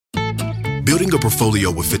Building a portfolio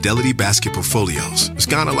with Fidelity Basket Portfolios is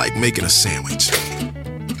kind of like making a sandwich.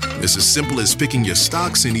 It's as simple as picking your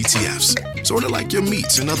stocks and ETFs, sort of like your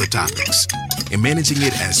meats and other toppings, and managing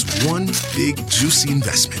it as one big, juicy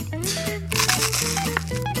investment.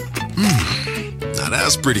 Now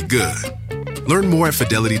that's pretty good. Learn more at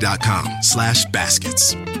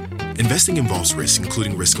fidelity.com/baskets. Investing involves risk,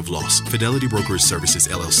 including risk of loss. Fidelity Brokerage Services,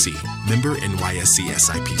 LLC. Member NYSE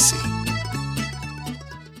SIPC.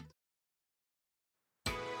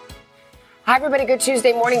 Hi, everybody. Good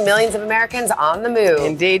Tuesday morning. Millions of Americans on the move.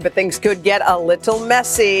 Indeed, but things could get a little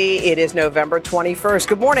messy. It is November 21st.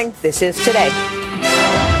 Good morning. This is Today.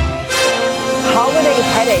 Holiday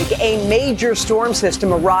headache. A major storm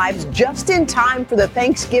system arrives just in time for the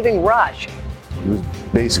Thanksgiving rush. It was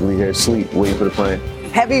basically here asleep, waiting for the plane.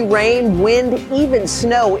 Heavy rain, wind, even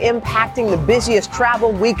snow impacting the busiest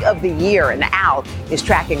travel week of the year, and Al is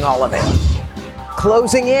tracking all of it.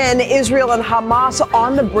 Closing in, Israel and Hamas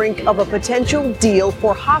on the brink of a potential deal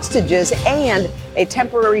for hostages and a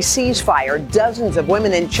temporary ceasefire. Dozens of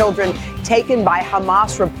women and children taken by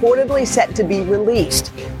Hamas reportedly set to be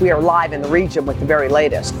released. We are live in the region with the very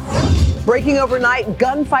latest. Breaking overnight,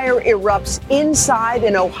 gunfire erupts inside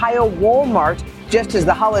an Ohio Walmart just as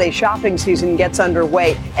the holiday shopping season gets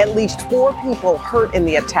underway. At least 4 people hurt in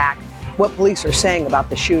the attack. What police are saying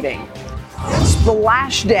about the shooting.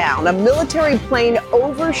 Splashdown. A military plane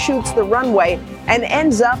overshoots the runway and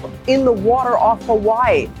ends up in the water off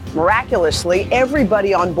Hawaii. Miraculously,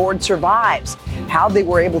 everybody on board survives. How they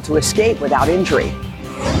were able to escape without injury.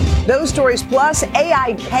 Those stories plus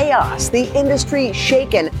AI chaos. The industry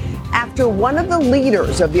shaken after one of the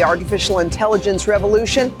leaders of the artificial intelligence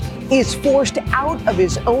revolution is forced out of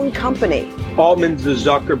his own company. Altman's the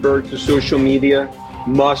Zuckerberg to social media,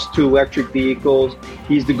 Musk to electric vehicles.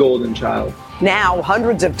 He's the golden child. Now,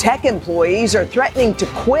 hundreds of tech employees are threatening to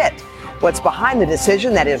quit. What's behind the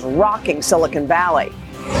decision that is rocking Silicon Valley?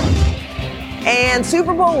 And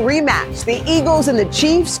Super Bowl rematch. The Eagles and the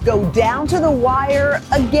Chiefs go down to the wire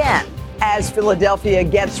again. As Philadelphia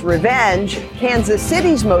gets revenge, Kansas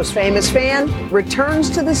City's most famous fan returns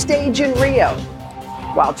to the stage in Rio.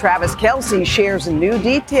 While Travis Kelce shares new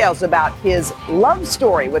details about his love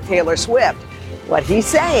story with Taylor Swift. What he's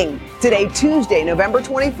saying today, Tuesday, November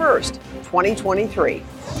 21st, 2023.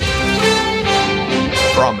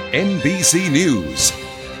 From NBC News,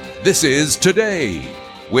 this is Today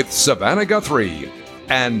with Savannah Guthrie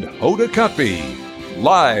and Hoda Kotb.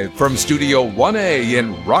 Live from Studio 1A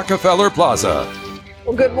in Rockefeller Plaza.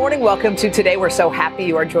 Well, good morning. Welcome to Today. We're so happy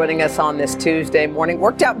you are joining us on this Tuesday morning.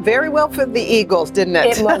 Worked out very well for the Eagles, didn't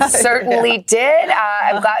it? It most certainly did.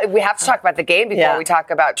 I'm glad we have to talk about the game before we talk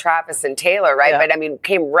about Travis and Taylor, right? Yeah. But I mean,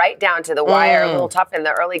 came right down to the wire, a little tough in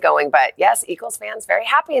the early going. But yes, Eagles fans very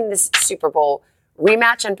happy in this Super Bowl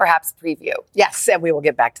rematch and perhaps preview. Yes, and we will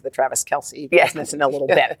get back to the Travis Kelce business in a little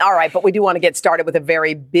bit. All right, but we do want to get started with a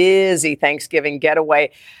very busy Thanksgiving getaway.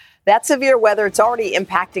 That severe weather, it's already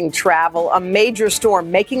impacting travel. A major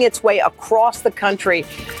storm making its way across the country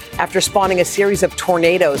after spawning a series of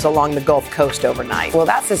tornadoes along the Gulf Coast overnight. Well,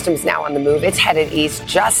 that system's now on the move. It's headed east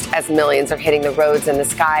just as millions are hitting the roads and the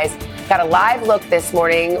skies. Got a live look this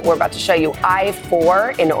morning. We're about to show you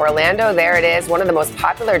I-4 in Orlando. There it is, one of the most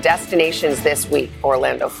popular destinations this week,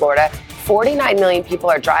 Orlando, Florida. 49 million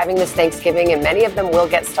people are driving this Thanksgiving, and many of them will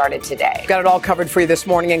get started today. Got it all covered for you this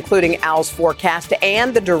morning, including Al's forecast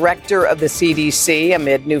and the director of the CDC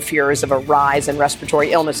amid new fears of a rise in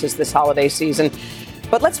respiratory illnesses this holiday season.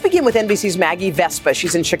 But let's begin with NBC's Maggie Vespa.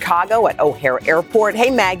 She's in Chicago at O'Hare Airport.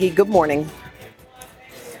 Hey, Maggie, good morning.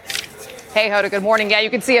 Hey, Hoda, good morning. Yeah, you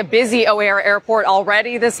can see a busy O'Hare Airport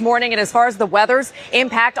already this morning. And as far as the weather's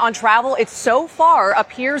impact on travel, it so far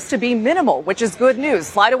appears to be minimal, which is good news.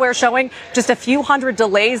 FlightAware showing just a few hundred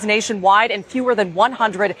delays nationwide and fewer than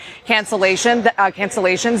 100 cancellations.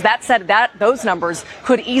 That said, those numbers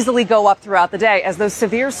could easily go up throughout the day as those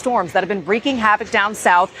severe storms that have been wreaking havoc down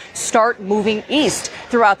south start moving east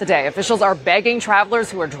throughout the day. Officials are begging travelers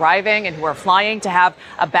who are driving and who are flying to have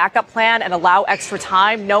a backup plan and allow extra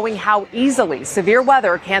time, knowing how easily severe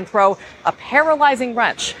weather can throw a paralyzing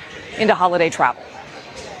wrench into holiday travel.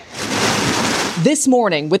 This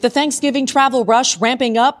morning, with the Thanksgiving travel rush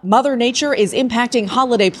ramping up, Mother Nature is impacting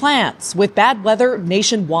holiday plans with bad weather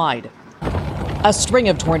nationwide. A string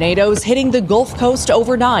of tornadoes hitting the Gulf Coast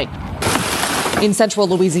overnight. In central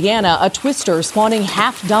Louisiana, a twister spawning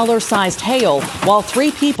half-dollar-sized hail, while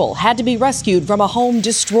 3 people had to be rescued from a home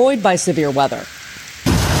destroyed by severe weather.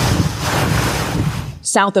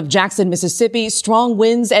 South of Jackson, Mississippi, strong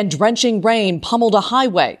winds and drenching rain pummeled a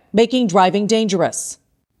highway, making driving dangerous.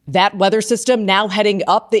 That weather system now heading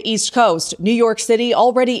up the East Coast. New York City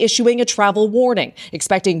already issuing a travel warning,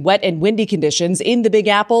 expecting wet and windy conditions in the Big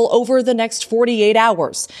Apple over the next 48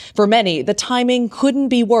 hours. For many, the timing couldn't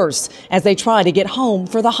be worse as they try to get home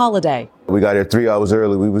for the holiday. We got here 3 hours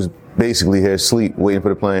early. We was basically here asleep, waiting for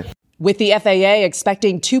the plane. With the FAA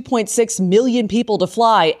expecting 2.6 million people to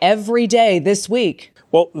fly every day this week.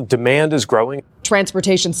 Well, demand is growing.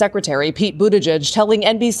 Transportation Secretary Pete Buttigieg telling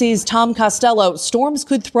NBC's Tom Costello storms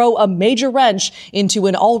could throw a major wrench into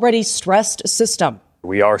an already stressed system.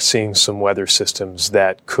 We are seeing some weather systems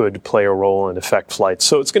that could play a role and affect flights.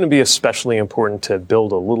 So it's going to be especially important to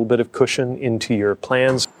build a little bit of cushion into your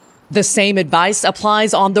plans. The same advice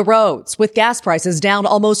applies on the roads. With gas prices down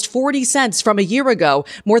almost 40 cents from a year ago,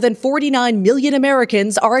 more than 49 million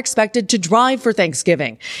Americans are expected to drive for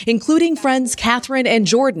Thanksgiving, including friends Catherine and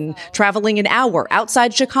Jordan, traveling an hour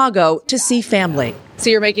outside Chicago to see family. So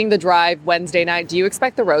you're making the drive Wednesday night. Do you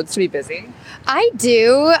expect the roads to be busy? I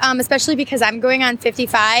do, especially because I'm going on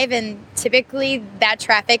 55, and typically that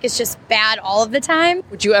traffic is just bad all of the time.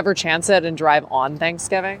 Would you ever chance it and drive on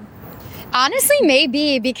Thanksgiving? Honestly,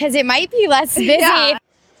 maybe, because it might be less busy. Yeah.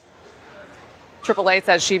 AAA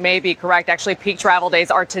says she may be correct. Actually, peak travel days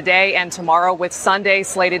are today and tomorrow, with Sunday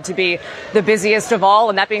slated to be the busiest of all.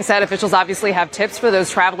 And that being said, officials obviously have tips for those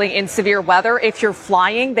traveling in severe weather. If you're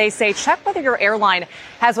flying, they say check whether your airline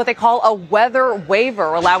has what they call a weather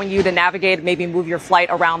waiver, allowing you to navigate, maybe move your flight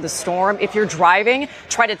around the storm. If you're driving,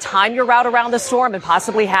 try to time your route around the storm and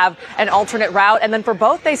possibly have an alternate route. And then for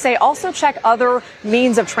both, they say also check other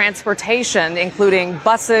means of transportation, including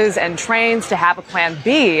buses and trains, to have a plan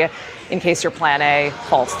B in case your plan A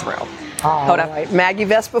falls through. All right. Maggie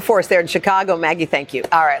Vespa for us there in Chicago. Maggie, thank you.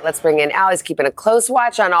 All right, let's bring in Allie's keeping a close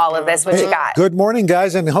watch on all of this. What you got? Good morning,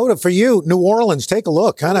 guys. And Hoda, for you, New Orleans, take a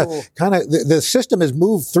look. Kind of, the system has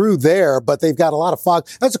moved through there, but they've got a lot of fog.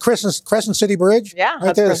 That's a Crescent City Bridge. Yeah, right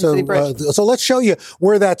that's there. Crescent City Bridge. So let's show you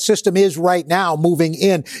where that system is right now moving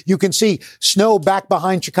in. You can see snow back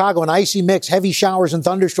behind Chicago, an icy mix, heavy showers and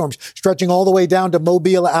thunderstorms stretching all the way down to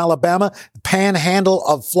Mobile, Alabama, panhandle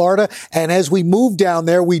of Florida. And as we move down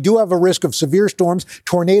there, we do have a risk of severe storms.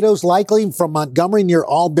 Tornadoes likely from Montgomery near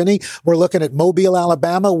Albany. We're looking at Mobile,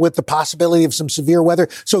 Alabama, with the possibility of some severe weather.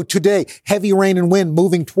 So today, heavy rain and wind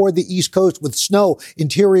moving toward the East Coast with snow,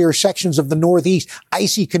 interior sections of the Northeast,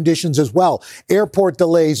 icy conditions as well. Airport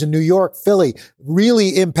delays in New York, Philly,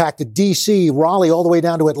 really impacted D.C., Raleigh, all the way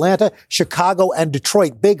down to Atlanta, Chicago, and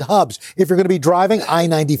Detroit. Big hubs. If you're going to be driving,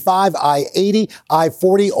 I-95, I-80,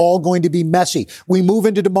 I-40, all going to be messy. We move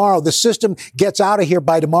into tomorrow. The system gets out of here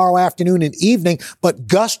by tomorrow afternoon and evening, but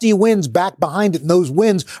gusty winds back behind it, and those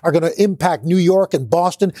winds are going to impact New York and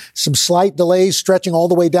Boston. Some slight delays stretching all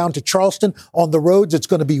the way down to Charleston. On the roads, it's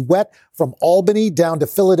going to be wet from Albany down to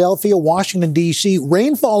Philadelphia, Washington, D.C.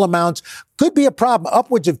 Rainfall amounts could be a problem,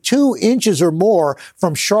 upwards of 2 inches or more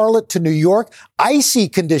from Charlotte to New York. Icy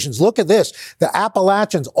conditions. Look at this. The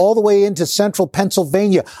Appalachians all the way into central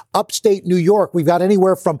Pennsylvania, upstate New York. We've got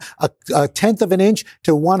anywhere from a tenth of an inch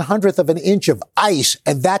to 1/100th of an inch of ice,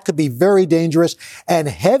 and that could be very dangerous. And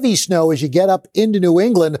heavy snow as you get up into New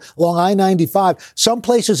England along I-95. Some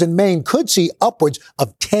places in Maine could see upwards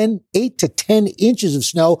of 8 to 10 inches of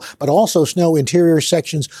snow, but also snow interior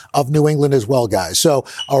sections of New England as well, guys. So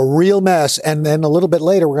a real mess. And then a little bit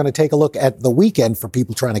later, we're going to take a look at the weekend for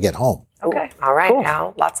people trying to get home. Okay. All right, cool.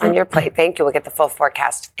 Al, lots on your plate. Thank you. We'll get the full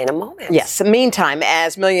forecast in a moment. Yes. Meantime,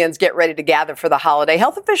 as millions get ready to gather for the holiday,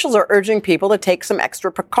 health officials are urging people to take some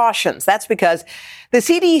extra precautions. That's because the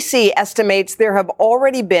CDC estimates there have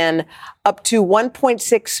already been up to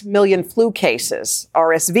 1.6 million flu cases.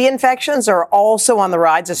 RSV infections are also on the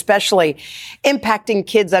rise, especially impacting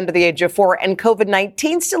kids under the age of 4. And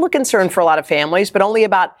COVID-19 still a concern for a lot of families, but only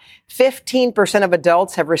about 15% of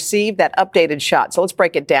adults have received that updated shot. So let's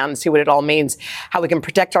break it down and see what it all means, how we can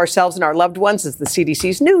protect ourselves and our loved ones, as the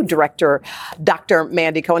CDC's new director, Dr.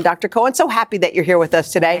 Mandy Cohen. Dr. Cohen, so happy that you're here with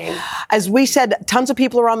us today. As we said, tons of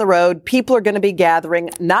people are on the road. People are going to be gathering.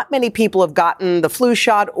 Not many people have gotten the flu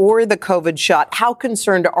shot or the COVID shot. How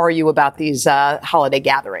concerned are you about these holiday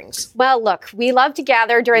gatherings? Well, look, we love to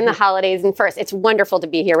gather during the holidays. And first, it's wonderful to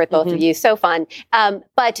be here with both of you. So fun.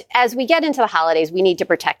 But as we get into the holidays, we need to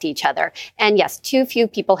protect each other. And yes, too few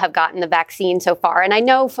people have gotten the vaccine so far. And I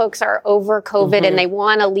know folks are over COVID and they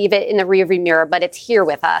want to leave it in the rearview mirror, but it's here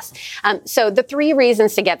with us. So the 3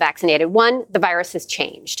 reasons to get vaccinated. 1, the virus has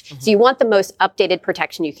changed. So you want the most updated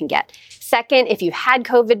protection you can get. Second, if you had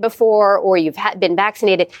COVID before or you've been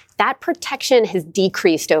vaccinated, that protection has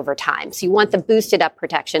decreased over time. So you want the boosted up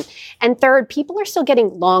protection. And third, people are still getting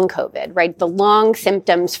long COVID, right? The long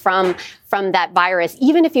symptoms from that virus,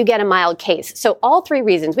 even if you get a mild case. So all three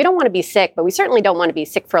reasons, we don't want to be sick, but we certainly don't want to be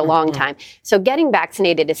sick for a long time. So getting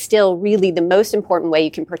vaccinated is still really the most important way you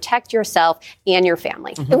can protect yourself and your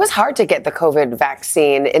family. It was hard to get the COVID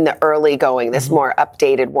vaccine in the early going, this more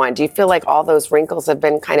updated one. Do you feel like all those wrinkles have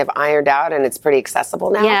been kind of ironed out and it's pretty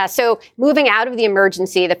accessible now? Yeah, so moving out of the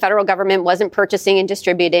emergency, the federal government wasn't purchasing and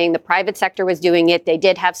distributing. The private sector was doing it. They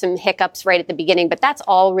did have some hiccups right at the beginning, but that's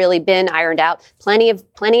all really been ironed out. Plenty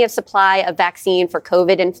of supply of vaccine for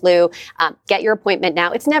COVID and flu. Get your appointment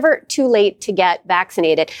now. It's never too late to get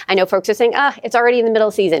vaccinated. I know folks are saying, it's already in the middle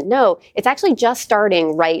of the season. No, it's actually just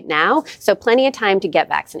starting right now. So plenty of time to get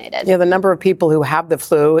vaccinated. Yeah, the number of people who have the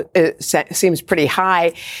flu seems pretty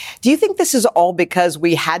high. Do you think this is all because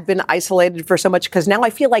we had been isolated for so much? Because now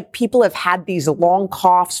I feel like people have had these long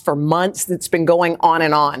coughs for months that's been going on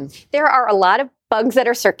and on. There are a lot of bugs that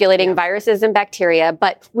are circulating, viruses and bacteria,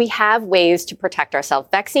 but we have ways to protect ourselves.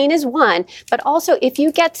 Vaccine is one, but also if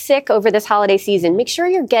you get sick over this holiday season, make sure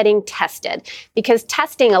you're getting tested because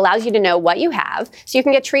testing allows you to know what you have so you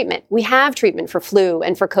can get treatment. We have treatment for flu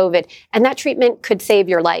and for COVID, and that treatment could save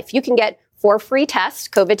your life. You can get 4 free tests,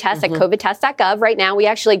 COVID tests at covidtest.gov. Right now, we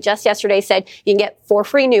actually just yesterday said you can get 4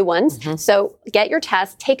 free new ones. So get your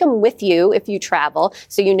tests, take them with you if you travel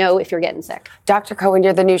so you know if you're getting sick. Dr. Cohen,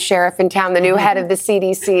 you're the new sheriff in town, the new head of the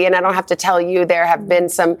CDC, and I don't have to tell you there have been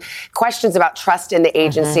some questions about trust in the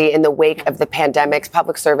agency in the wake of the pandemics.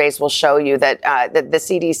 Public surveys will show you that the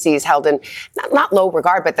CDC is held in not low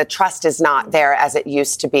regard, but the trust is not there as it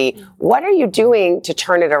used to be. What are you doing to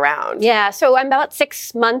turn it around? Yeah, so I'm about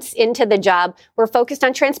 6 months into the job. We're focused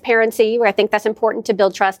on transparency, where I think that's important to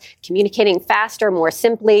build trust, communicating faster, more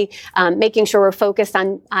simply, making sure we're focused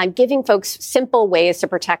on giving folks simple ways to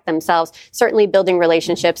protect themselves, certainly building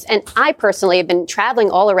relationships. And I personally have been traveling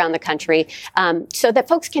all around the country so that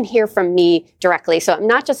folks can hear from me directly. So I'm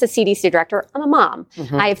not just a CDC director, I'm a mom.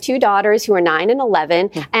 I have 2 daughters who are 9 and 11,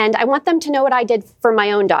 and I want them to know what I did for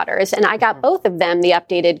my own daughters. And I got both of them the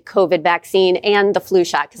updated COVID vaccine and the flu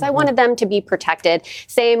shot because I wanted them to be protected.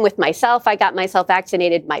 Same with myself. I got myself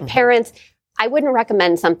vaccinated, my parents. I wouldn't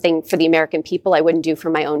recommend something for the American people I wouldn't do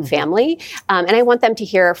for my own family. And I want them to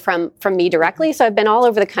hear from me directly. So I've been all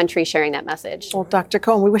over the country sharing that message. Well, Dr.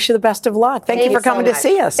 Cohen, we wish you the best of luck. Thank you for coming to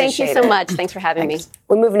see us. Thank you so much. Thanks for having me.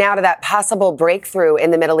 We move now to that possible breakthrough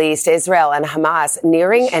in the Middle East. Israel and Hamas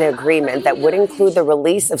nearing an agreement that would include the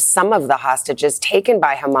release of some of the hostages taken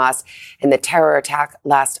by Hamas in the terror attack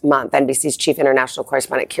last month. NBC's chief international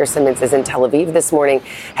correspondent Keir Simmons is in Tel Aviv this morning,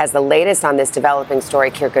 has the latest on this developing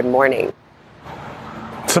story. Keir, good morning.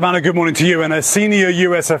 Savannah, good morning to you. And a senior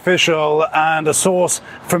U.S. official and a source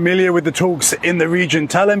familiar with the talks in the region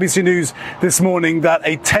tell NBC News this morning that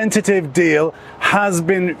a tentative deal has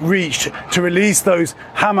been reached to release those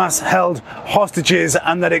Hamas-held hostages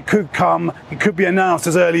and that it could be announced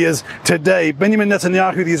as early as today. Benjamin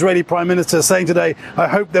Netanyahu, the Israeli Prime Minister, saying today, I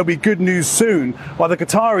hope there'll be good news soon, while the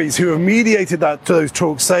Qataris who have mediated those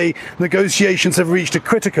talks say negotiations have reached a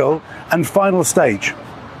critical and final stage.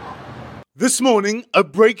 This morning, a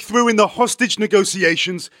breakthrough in the hostage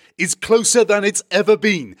negotiations is closer than it's ever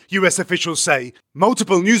been, US officials say.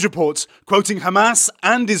 Multiple news reports quoting Hamas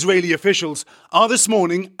and Israeli officials are this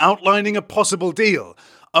morning outlining a possible deal.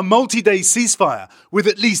 A multi-day ceasefire with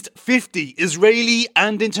at least 50 Israeli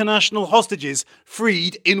and international hostages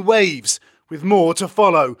freed in waves, with more to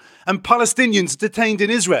follow, and Palestinians detained in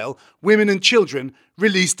Israel, women and children,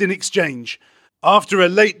 released in exchange. After a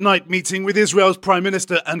late-night meeting with Israel's Prime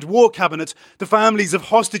Minister and War Cabinet, the families of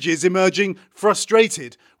hostages emerging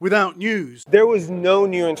frustrated without news. There was no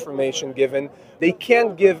new information given. They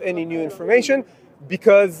can't give any new information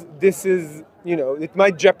because this is, it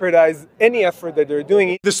might jeopardize any effort that they're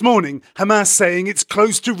doing. This morning, Hamas saying it's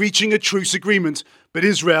close to reaching a truce agreement, but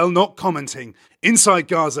Israel not commenting. Inside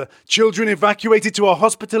Gaza, children evacuated to a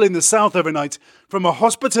hospital in the south overnight from a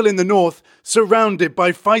hospital in the north, surrounded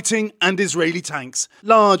by fighting and Israeli tanks.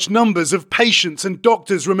 Large numbers of patients and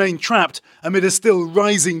doctors remain trapped amid a still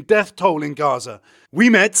rising death toll in Gaza. We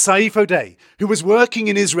met Saif Odeh, who was working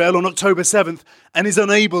in Israel on October 7th and is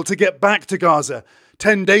unable to get back to Gaza.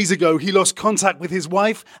 10 days ago, he lost contact with his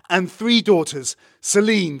wife and 3 daughters,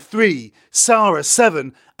 Celine, 3, Sarah,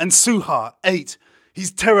 7, and Suha, 8. He's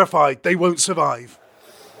terrified they won't survive.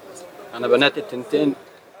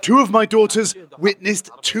 2 of my daughters witnessed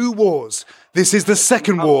 2 wars. This is the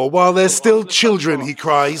second war while they're still children, he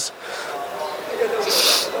cries.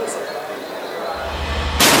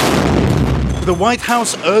 with the White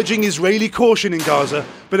House urging Israeli caution in Gaza,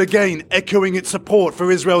 but again echoing its support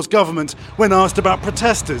for Israel's government when asked about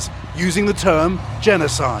protesters using the term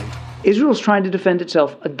genocide. Israel's trying to defend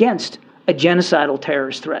itself against a genocidal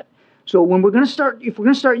terrorist threat. So if we're going to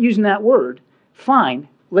start using that word, fine,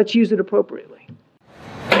 let's use it appropriately.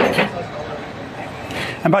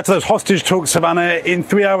 And back to those hostage talks, Savannah. In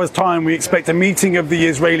 3 hours' time, we expect a meeting of the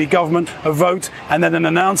Israeli government, a vote, and then an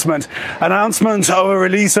announcement. Announcement of a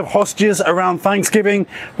release of hostages around Thanksgiving.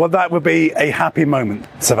 Well, that would be a happy moment,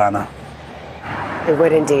 Savannah. It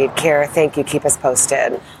would indeed. Kara, thank you. Keep us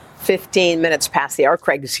posted. 15 minutes past the hour.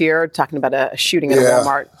 Craig's here talking about a shooting at a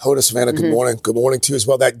Walmart. Hoda, Savannah, good morning. Good morning to you as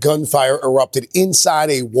well. That gunfire erupted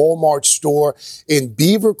inside a Walmart store in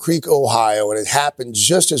Beaver Creek, Ohio, and it happened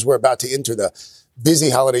just as we're about to enter the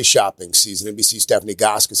busy holiday shopping season. NBC's Stephanie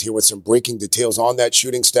Gosk is here with some breaking details on that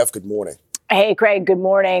shooting. Steph, good morning. Hey, Craig, good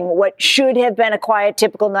morning. What should have been a quiet,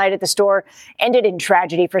 typical night at the store ended in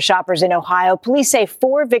tragedy for shoppers in Ohio. Police say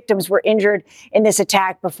 4 victims were injured in this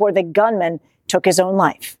attack before the gunman took his own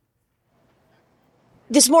life.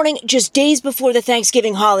 This morning, just days before the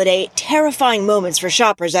Thanksgiving holiday, terrifying moments for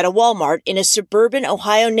shoppers at a Walmart in a suburban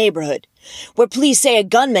Ohio neighborhood, where police say a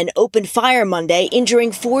gunman opened fire Monday,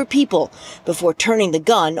 injuring 4 people before turning the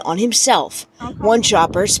gun on himself. One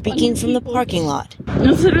shopper speaking from the parking lot. I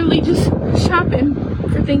was literally just shopping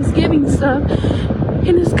for Thanksgiving stuff,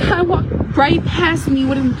 and this guy walked right past me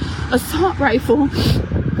with an assault rifle,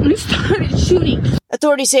 and he started shooting.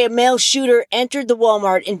 Authorities say a male shooter entered the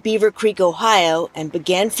Walmart in Beaver Creek, Ohio, and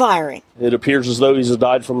began firing. It appears as though he's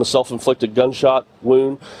died from a self-inflicted gunshot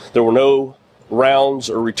wound. There were no rounds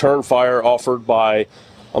or return fire fired by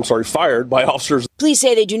officers. Police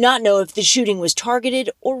say they do not know if the shooting was targeted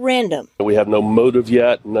or random. We have no motive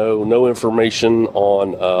yet, no information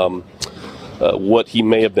on what he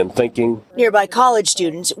may have been thinking. Nearby college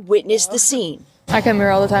students witnessed the scene. I come here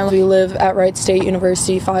all the time. We live at Wright State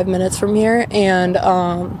University 5 minutes from here, and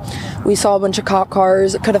we saw a bunch of cop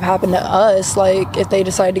cars. It could have happened to us, like if they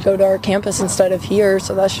decided to go to our campus instead of here,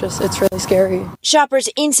 so it's really scary. Shoppers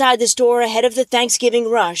inside the store ahead of the Thanksgiving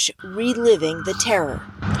rush, reliving the terror.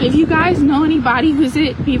 If you guys know anybody who's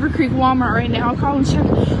at Beaver Creek Walmart right now, call and check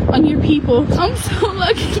on your people. I'm so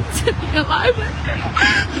lucky to be alive.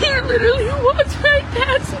 He literally walked right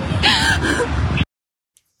past me.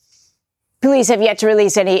 Police have yet to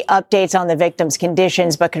release any updates on the victims'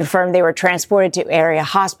 conditions, but confirmed they were transported to area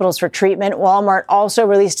hospitals for treatment. Walmart also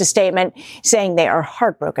released a statement saying they are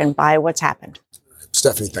heartbroken by what's happened.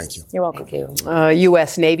 Stephanie, thank you. You're welcome. Thank you.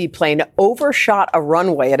 U.S. Navy plane overshot a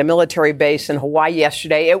runway at a military base in Hawaii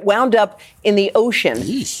yesterday. It wound up in the ocean.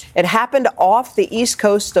 Yeesh. It happened off the east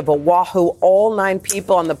coast of Oahu. All 9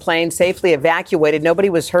 people on the plane safely evacuated. Nobody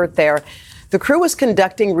was hurt there. The crew was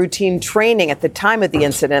conducting routine training at the time of the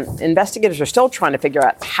incident. Investigators are still trying to figure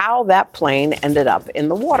out how that plane ended up in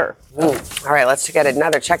the water. All right, let's get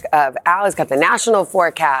another check of Al's got the national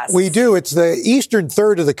forecast. We do. It's the eastern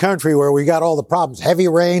third of the country where we got all the problems. Heavy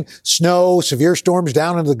rain, snow, severe storms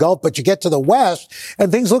down into the Gulf. But you get to the west and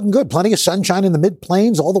things looking good. Plenty of sunshine in the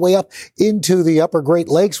mid-plains all the way up into the upper Great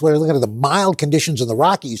Lakes. We're looking at the mild conditions in the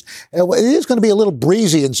Rockies. It is going to be a little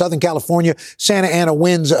breezy in Southern California. Santa Ana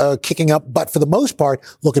winds kicking up, but for the most part,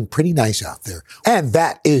 looking pretty nice out there. And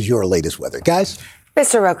that is your latest weather, guys.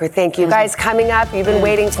 Mr. Roker, thank you. Guys, coming up, you've been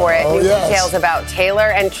waiting for it. New details about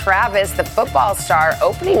Taylor and Travis, the football star,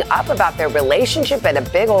 opening up about their relationship in a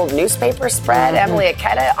big old newspaper spread. Emily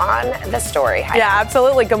Aketa on the story. Hi. Yeah,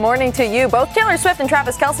 absolutely. Good morning to you. Both Taylor Swift and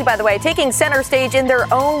Travis Kelce, by the way, taking center stage in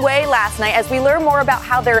their own way last night as we learn more about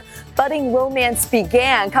how their budding romance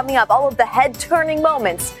began. Coming up, all of the head-turning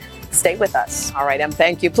moments. Stay with us. All right, Em,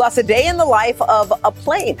 thank you. Plus, a day in the life of a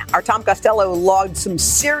plane. Our Tom Costello logged some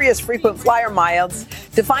serious frequent flyer miles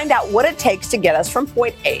to find out what it takes to get us from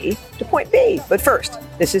point A to point B. But first,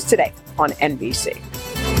 this is Today on NBC.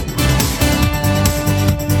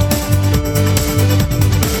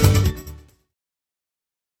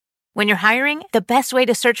 When you're hiring, the best way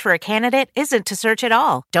to search for a candidate isn't to search at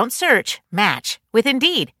all. Don't search, match with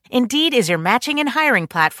Indeed. Indeed is your matching and hiring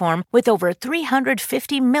platform with over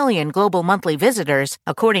 350 million global monthly visitors,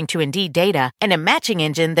 according to Indeed data, and a matching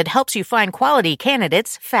engine that helps you find quality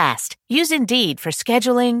candidates fast. Use Indeed for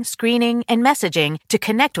scheduling, screening, and messaging to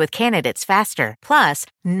connect with candidates faster. Plus,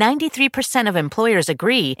 93% of employers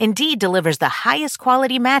agree Indeed delivers the highest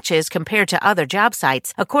quality matches compared to other job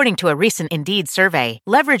sites, according to a recent Indeed survey.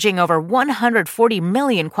 Leveraging over 140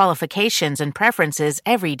 million qualifications and preferences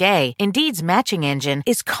every day, Indeed's matching engine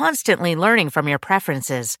is constantly learning from your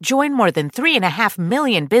preferences. Join more than 3.5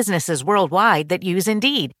 million businesses worldwide that use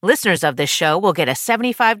Indeed. Listeners of this show will get a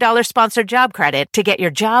 $75 sponsored job credit to get your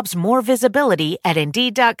jobs more more visibility at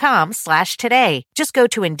Indeed.com/today. Just go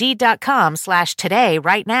to Indeed.com/today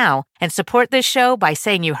right now and support this show by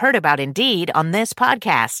saying you heard about Indeed on this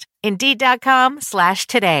podcast.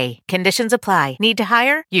 Indeed.com/today. Conditions apply. Need to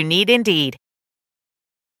hire? You need Indeed.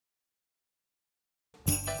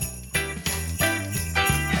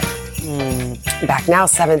 Back now,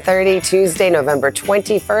 7:30, Tuesday, November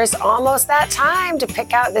 21st. Almost that time to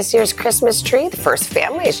pick out this year's Christmas tree. The first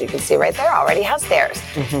family, as you can see right there, already has theirs.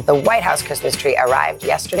 The White House Christmas tree arrived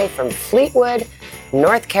yesterday from Fleetwood,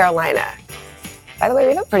 North Carolina. By the way,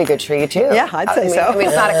 we have a pretty good tree, too. Yeah, I'd say so. I mean,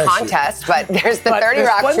 it's not a contest, but there's the 30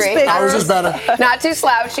 Rock tree. Ours is better. Not too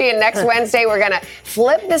slouchy. And next Wednesday, we're going to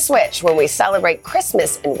flip the switch when we celebrate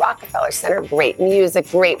Christmas in Rockefeller Center. Great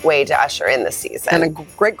music, great way to usher in the season. And a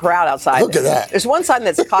great crowd outside. Look at that. There's one sign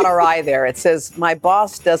that's caught our eye there. It says, "My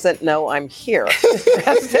boss doesn't know I'm here."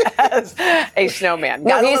 Dressed as a snowman.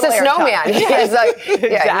 No, he's a snowman. He's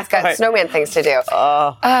got snowman things to do.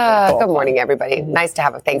 Good morning, everybody. Nice to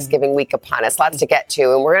have a Thanksgiving week upon us. Lots to get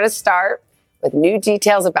to. And we're going to start with new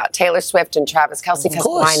details about Taylor Swift and Travis Kelce, because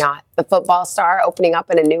why not? The football star opening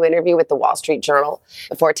up in a new interview with the Wall Street Journal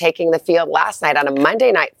before taking the field last night on a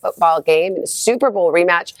Monday night football game in a Super Bowl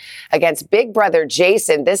rematch against big brother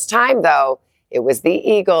Jason. This time, though, it was the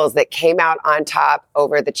Eagles that came out on top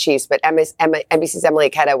over the Chiefs. But NBC's Emily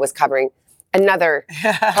Aketa was covering another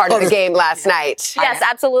part of the game last night. Yes,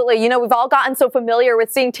 absolutely. You know, we've all gotten so familiar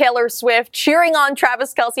with seeing Taylor Swift cheering on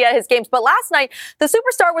Travis Kelce at his games. But last night, the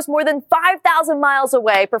superstar was more than 5,000 miles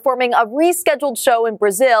away performing a rescheduled show in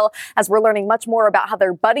Brazil, as we're learning much more about how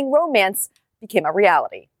their budding romance became a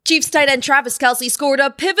reality. Chiefs tight end Travis Kelce scored a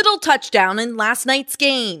pivotal touchdown in last night's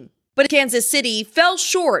game. But Kansas City fell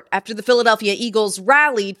short after the Philadelphia Eagles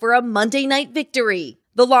rallied for a Monday night victory.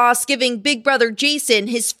 The loss giving big brother Jason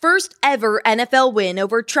his first ever NFL win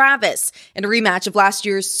over Travis in a rematch of last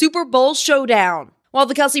year's Super Bowl showdown. While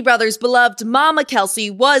the Kelce brothers' beloved Mama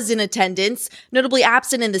Kelce was in attendance, notably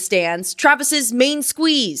absent in the stands, Travis's main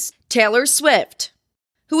squeeze, Taylor Swift,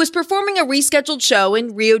 who was performing a rescheduled show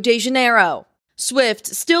in Rio de Janeiro. Swift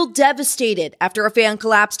still devastated after a fan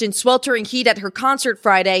collapsed in sweltering heat at her concert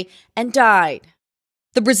Friday and died.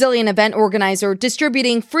 The Brazilian event organizer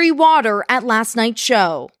distributing free water at last night's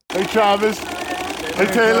show. Hey, Travis. Hey,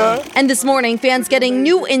 Taylor. And this morning, fans getting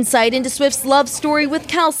new insight into Swift's love story with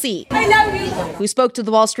Kelce, I love you, who spoke to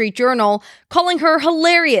the Wall Street Journal, calling her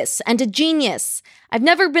hilarious and a genius. I've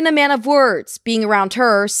never been a man of words. Being around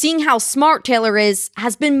her, seeing how smart Taylor is,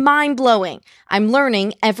 has been mind-blowing. I'm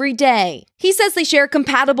learning every day. He says they share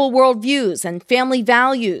compatible worldviews and family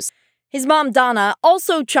values. His mom, Donna,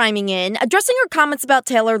 also chiming in, addressing her comments about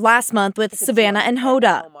Taylor last month with Savannah and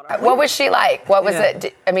Hoda. What was she like? What was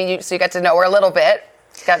it? I mean, so you got to know her a little bit.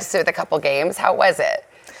 You got to see her with a couple games. How was it?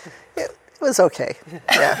 It was okay.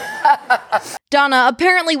 Yeah. Donna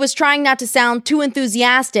apparently was trying not to sound too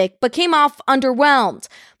enthusiastic, but came off underwhelmed.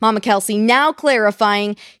 Mama Kelce now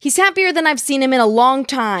clarifying, he's happier than I've seen him in a long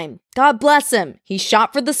time. God bless him. He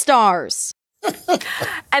shot for the stars.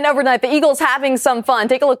 And overnight, the Eagles having some fun.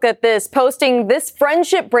 Take a look at this, posting this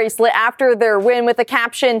friendship bracelet after their win with the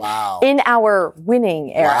caption, "In our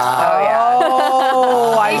winning era." Wow.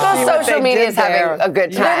 Oh, yeah. Eagles social media is having a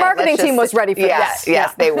good time. Their marketing team was ready for this.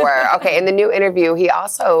 Yes, they were. Okay, in the new interview, he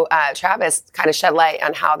also, Travis, kind of shed light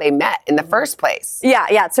on how they met in the first place.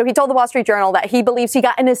 Yeah. So he told the Wall Street Journal that he believes he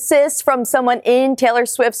got an assist from someone in Taylor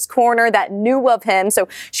Swift's corner that knew of him. So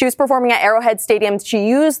she was performing at Arrowhead Stadium. She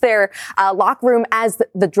used their locker room as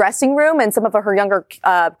the dressing room, and some of her younger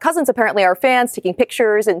cousins apparently are fans, taking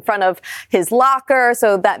pictures in front of his locker,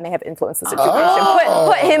 so that may have influenced the situation.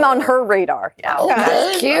 Put him on her radar. Yeah.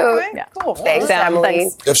 That's cute. Yeah. Cool. Thanks,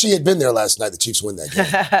 Emily. If she had been there last night, the Chiefs win that game.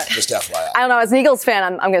 Just FYI. I don't know. As an Eagles fan,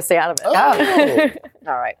 I'm going to stay out of it.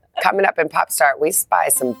 All right. Coming up in Pop Start, we spy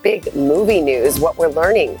some big movie news, what we're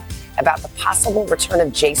learning about the possible return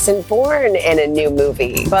of Jason Bourne in a new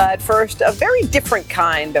movie. But first, a very different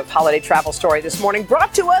kind of holiday travel story this morning,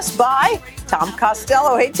 brought to us by Tom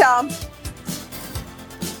Costello. Hey, Tom.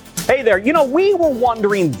 Hey there. You know, we were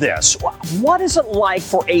wondering this. What is it like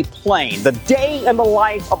for a plane? The day in the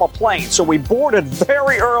life of a plane. So we boarded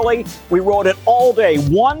very early. We rode it all day.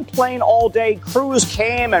 One plane all day. Crews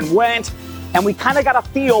came and went. And we kind of got a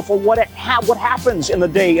feel for what happens in the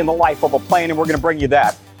day in the life of a plane. And we're going to bring you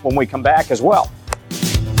that when we come back as well.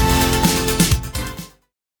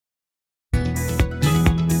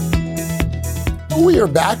 We are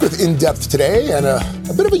back with In Depth today and a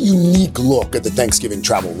bit of a unique look at the Thanksgiving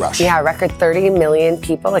travel rush. Yeah, a record 30 million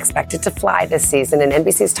people expected to fly this season. And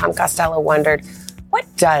NBC's Tom Costello wondered, What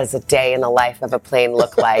does a day in the life of a plane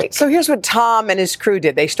look like? So here's what Tom and his crew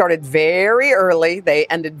did. They started very early. They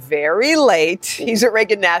ended very late. He's at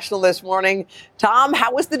Reagan National this morning. Tom,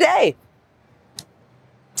 how was the day?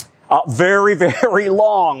 Very, very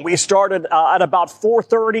long. We started at about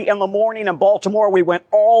 4:30 in the morning in Baltimore. We went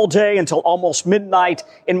all day until almost midnight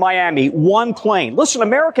in Miami. One plane. Listen,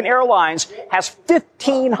 American Airlines has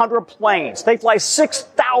 1,500 planes. They fly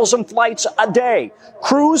 6,000 flights a day.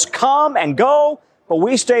 Crews come and go, but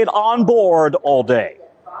we stayed on board all day.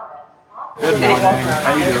 Good morning.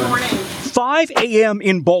 How you doing? 5 a.m.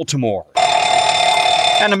 in Baltimore.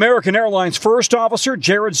 And American Airlines First Officer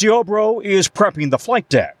Jared Ziobro is prepping the flight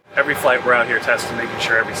deck. Every flight we're out here testing, making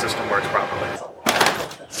sure every system works properly.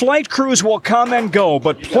 Flight crews will come and go,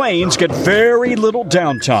 but planes get very little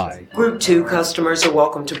downtime. Group 2 customers are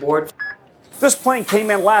welcome to board. This plane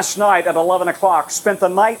came in last night at 11 o'clock, spent the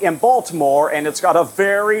night in Baltimore, and it's got a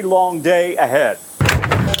very long day ahead.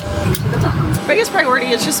 Biggest priority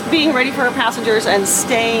is just being ready for our passengers and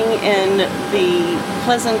staying in the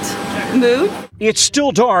pleasant mood. It's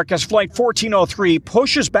still dark as Flight 1403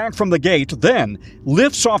 pushes back from the gate, then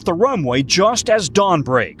lifts off the runway just as dawn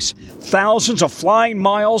breaks. Thousands of flying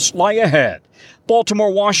miles lie ahead.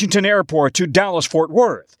 Baltimore-Washington Airport to Dallas-Fort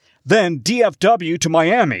Worth, then DFW to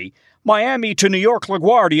Miami, Miami to New York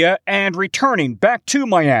LaGuardia, and returning back to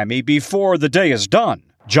Miami before the day is done.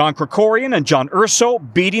 John Krikorian and John Urso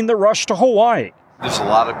beating the rush to Hawaii. There's a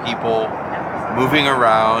lot of people moving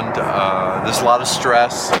around. There's a lot of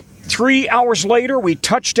stress. 3 hours later, we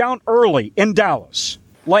touch down early in Dallas.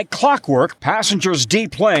 Like clockwork, passengers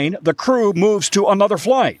deplane, the crew moves to another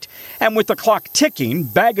flight. And with the clock ticking,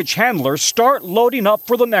 baggage handlers start loading up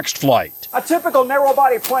for the next flight. A typical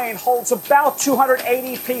narrow-body plane holds about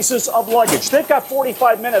 280 pieces of luggage. They've got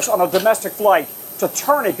 45 minutes on a domestic flight to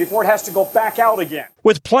turn it before it has to go back out again.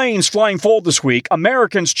 With planes flying full this week,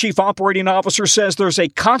 American's chief operating officer says there's a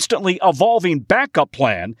constantly evolving backup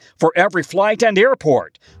plan for every flight and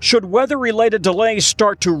airport should weather-related delays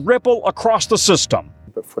start to ripple across the system.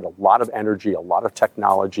 But put a lot of energy, a lot of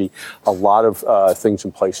technology, a lot of things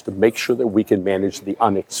in place to make sure that we can manage the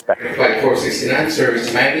unexpected. Flight 469,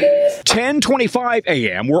 service Mandy. 10:25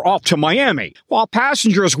 a.m., we're off to Miami. While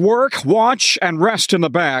passengers work, watch, and rest in the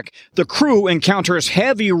back, the crew encounters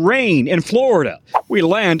heavy rain in Florida. We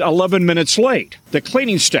land 11 minutes late. The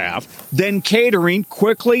cleaning staff, then catering,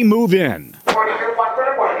 quickly move in.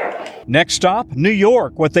 Next stop, New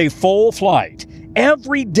York with a full flight.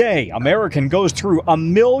 Every day, American goes through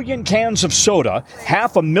 1 million cans of soda,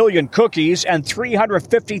 500,000 cookies, and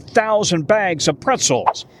 350,000 bags of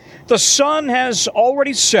pretzels. The sun has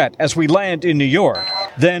already set as we land in New York,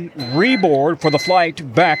 then reboard for the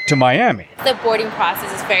flight back to Miami. The boarding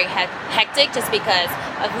process is very hectic just because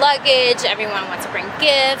of luggage. Everyone wants to bring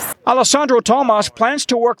gifts. Alessandro Tomas plans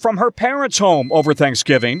to work from her parents' home over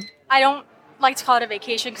Thanksgiving. I don't like to call it a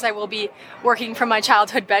vacation because I will be working from my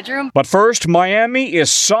childhood bedroom. But first, Miami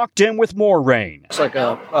is socked in with more rain. It's like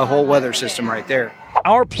a whole weather system right there.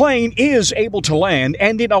 Our plane is able to land,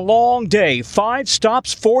 ending a long day, 5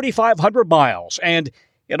 stops, 4,500 miles, and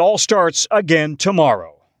it all starts again tomorrow.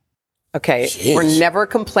 Okay, Jeez. We're never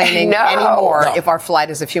complaining anymore if our flight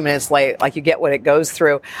is a few minutes late. Like, you get what it goes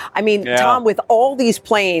through. I mean, Tom, with all these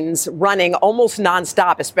planes running almost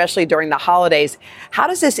nonstop, especially during the holidays, how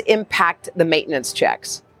does this impact the maintenance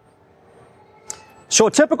checks? So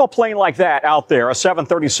a typical plane like that out there, a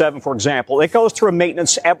 737, for example, it goes through a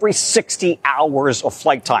maintenance every 60 hours of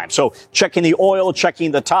flight time. So checking the oil,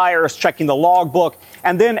 checking the tires, checking the logbook.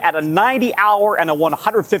 And then at a 90-hour and a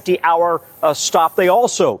 150-hour stop, they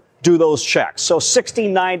also do those checks. So 60,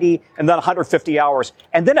 90, and then 150 hours.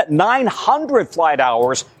 And then at 900 flight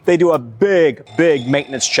hours, they do a big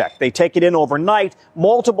maintenance check. They take it in overnight.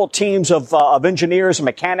 Multiple teams of engineers and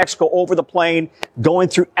mechanics go over the plane, going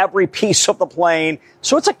through every piece of the plane.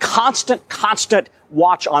 So it's a constant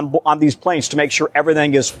watch on these planes to make sure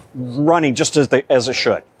everything is running just as it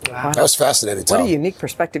should. Wow. That was fascinating, Tom. What a unique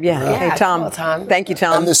perspective. Yeah. Hey, Tom. Thank you,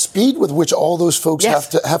 Tom. And the speed with which all those folks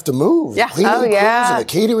have to move. Yeah. Cleaning crews and the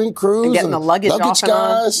catering crews and getting the luggage off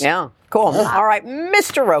guys. Yeah. Cool. Yeah. All right,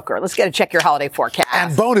 Mr. Roker, let's get to check your holiday forecast.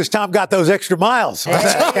 And bonus, Tom got those extra miles.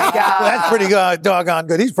 That's pretty doggone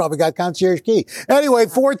good. He's probably got concierge key. Anyway,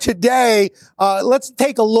 for today, let's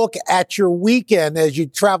take a look at your weekend as you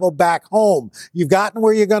travel back home. You've gotten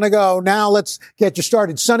where you're going to go. Now let's get you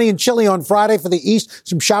started. Sunny and chilly on Friday for the east.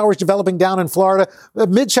 Some showers developing down in Florida. The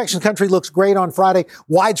midsection country looks great on Friday.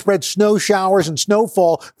 Widespread snow showers and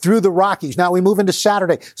snowfall through the Rockies. Now we move into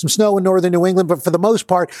Saturday. Some snow in northern New England, but for the most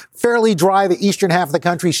part, fairly Fairly dry, the eastern half of the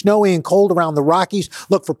country, snowy and cold around the Rockies.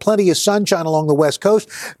 Look for plenty of sunshine along the west coast.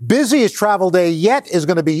 Busiest travel day yet is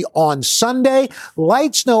going to be on Sunday.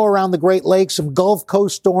 Light snow around the Great Lakes, some Gulf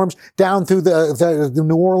Coast storms down through the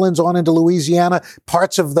New Orleans on into Louisiana,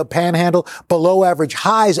 parts of the Panhandle, below average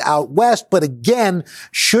highs out west. But again,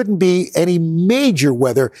 shouldn't be any major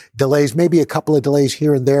weather delays, maybe a couple of delays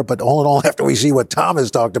here and there. But all in all, after we see what Tom has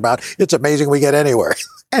talked about, it's amazing we get anywhere.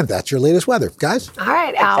 And that's your latest weather, guys. All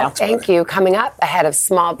right, Al, thank you. Coming up ahead of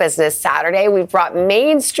Small Business Saturday, we've brought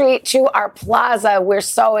Main Street to our plaza. We're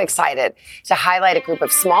so excited to highlight a group of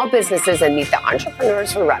small businesses and meet the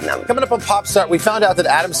entrepreneurs who run them. Coming up on Pop Start, we found out that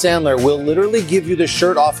Adam Sandler will literally give you the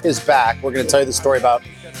shirt off his back. We're going to tell you the story about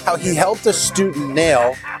how he helped a student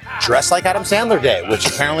nail Dress Like Adam Sandler Day, which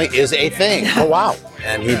apparently is a thing. Oh, wow.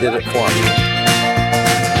 And he did it for him.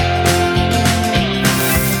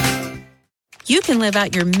 You can live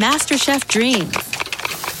out your MasterChef dreams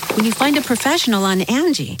when you find a professional on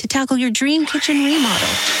Angie to tackle your dream kitchen remodel.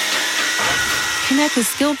 Connect with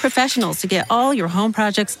skilled professionals to get all your home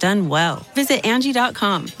projects done well. Visit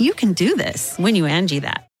Angie.com. You can do this when you Angie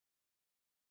that.